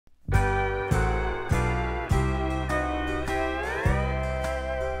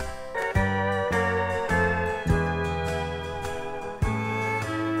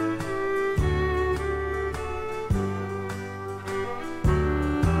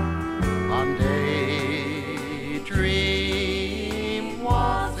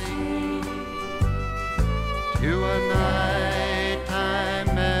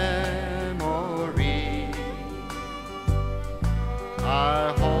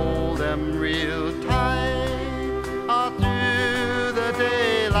them real tight all through the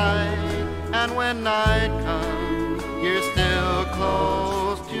daylight, and when night comes, you're still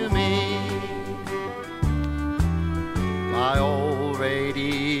close to me. My old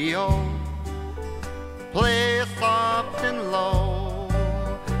radio plays soft and low,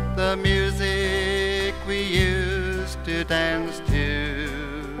 the music we used to dance to.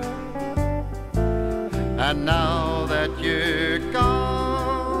 And now that you're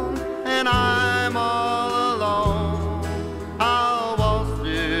gone and I'm all alone, I'll waltz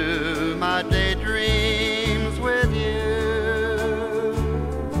through my daydreams with you.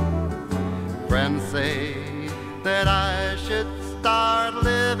 Friends say that I should start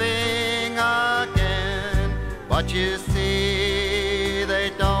living again, but you see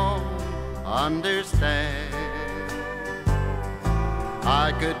they don't understand.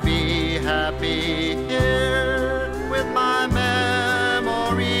 I could be happy here with my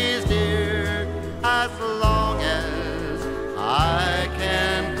memories dear, as long as I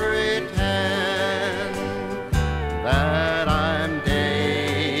can pretend that I'm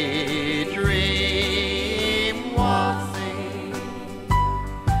daydream waltzing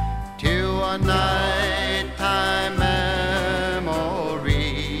to a nighttime memory.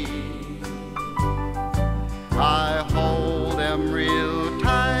 I hold them real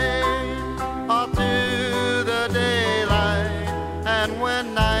all through the daylight, and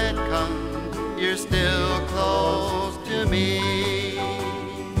when night comes, you're still close to me.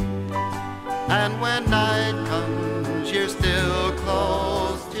 And when night comes,